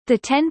The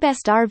 10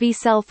 best RV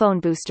cell phone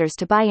boosters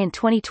to buy in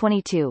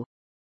 2022.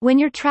 When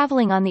you're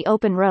traveling on the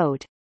open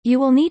road, you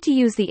will need to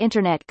use the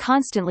internet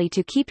constantly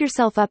to keep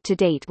yourself up to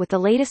date with the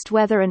latest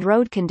weather and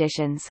road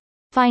conditions,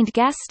 find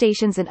gas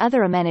stations and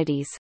other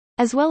amenities,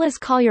 as well as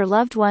call your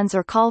loved ones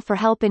or call for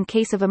help in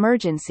case of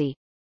emergency.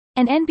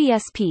 And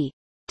NBSP.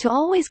 To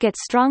always get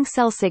strong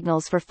cell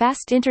signals for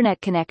fast internet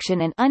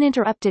connection and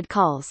uninterrupted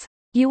calls,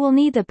 you will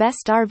need the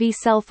best RV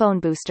cell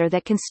phone booster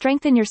that can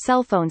strengthen your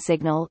cell phone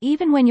signal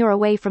even when you're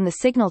away from the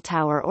signal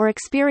tower or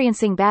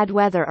experiencing bad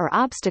weather or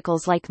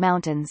obstacles like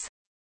mountains.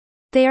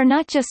 They are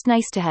not just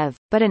nice to have,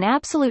 but an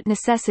absolute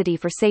necessity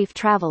for safe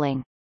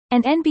traveling.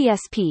 And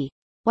NBSP.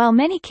 While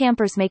many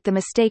campers make the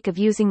mistake of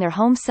using their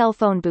home cell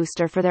phone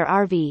booster for their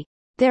RV,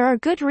 there are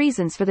good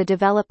reasons for the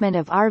development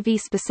of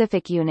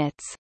RV-specific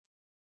units.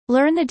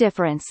 Learn the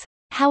difference,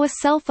 how a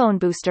cell phone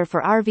booster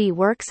for RV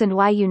works and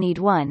why you need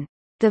one,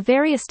 the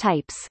various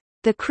types,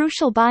 the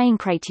crucial buying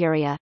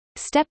criteria,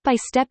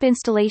 step-by-step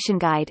installation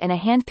guide and a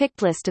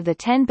hand-picked list of the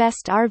 10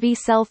 best RV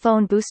cell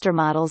phone booster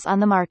models on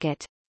the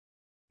market.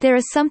 There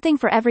is something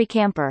for every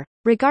camper,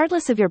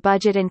 regardless of your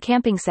budget and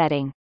camping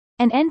setting.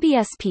 And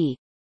NBSP.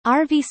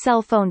 RV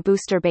cell phone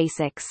booster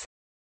basics.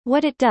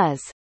 What it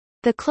does.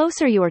 The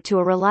closer you are to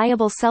a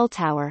reliable cell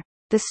tower,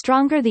 the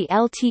stronger the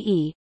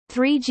LTE,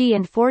 3G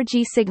and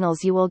 4G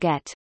signals you will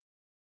get.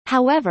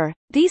 However,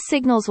 these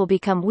signals will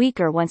become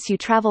weaker once you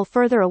travel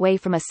further away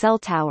from a cell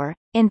tower,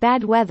 in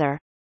bad weather,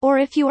 or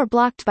if you are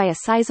blocked by a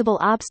sizable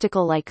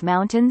obstacle like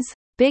mountains,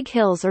 big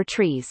hills or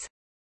trees.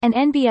 An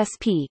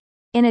NBSP.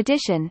 In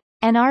addition,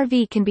 an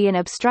RV can be an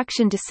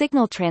obstruction to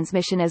signal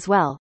transmission as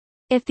well,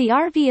 if the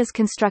RV is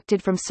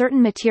constructed from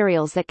certain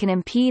materials that can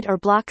impede or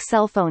block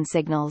cell phone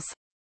signals.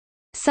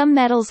 Some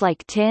metals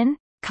like tin,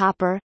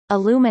 copper,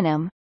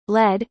 aluminum,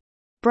 lead,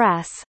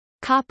 brass,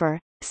 copper,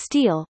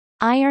 steel,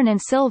 iron and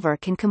silver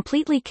can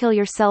completely kill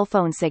your cell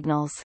phone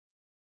signals.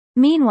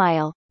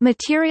 Meanwhile,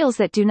 materials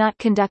that do not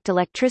conduct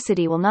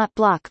electricity will not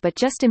block but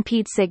just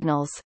impede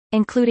signals,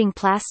 including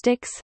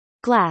plastics,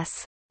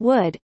 glass,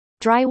 wood,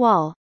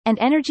 drywall, and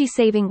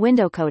energy-saving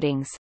window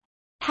coatings.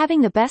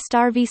 Having the best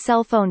RV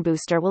cell phone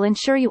booster will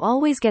ensure you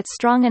always get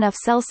strong enough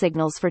cell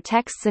signals for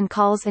texts and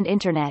calls and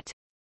internet.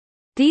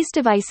 These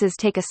devices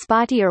take a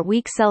spotty or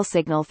weak cell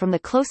signal from the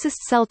closest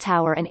cell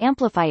tower and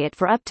amplify it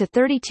for up to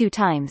 32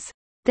 times,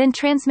 then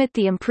transmit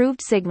the improved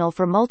signal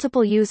for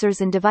multiple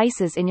users and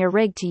devices in your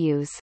rig to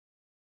use.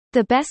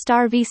 The best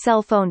RV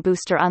cell phone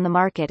booster on the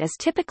market is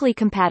typically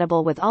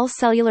compatible with all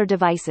cellular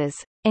devices,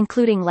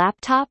 including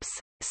laptops,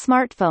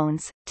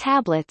 smartphones,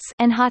 tablets,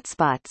 and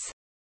hotspots.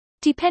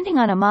 Depending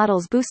on a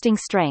model's boosting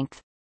strength,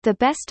 the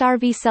best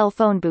RV cell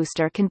phone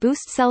booster can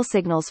boost cell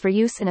signals for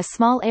use in a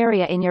small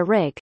area in your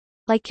rig,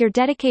 like your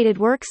dedicated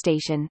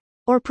workstation,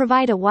 or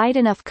provide a wide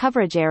enough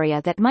coverage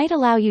area that might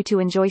allow you to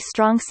enjoy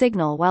strong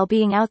signal while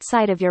being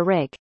outside of your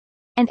rig.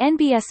 And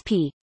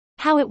NBSP.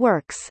 How it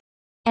works.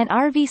 An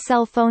RV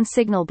cell phone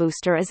signal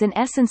booster is in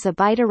essence a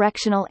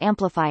bidirectional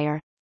amplifier.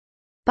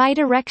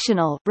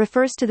 Bidirectional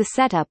refers to the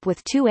setup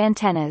with two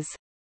antennas.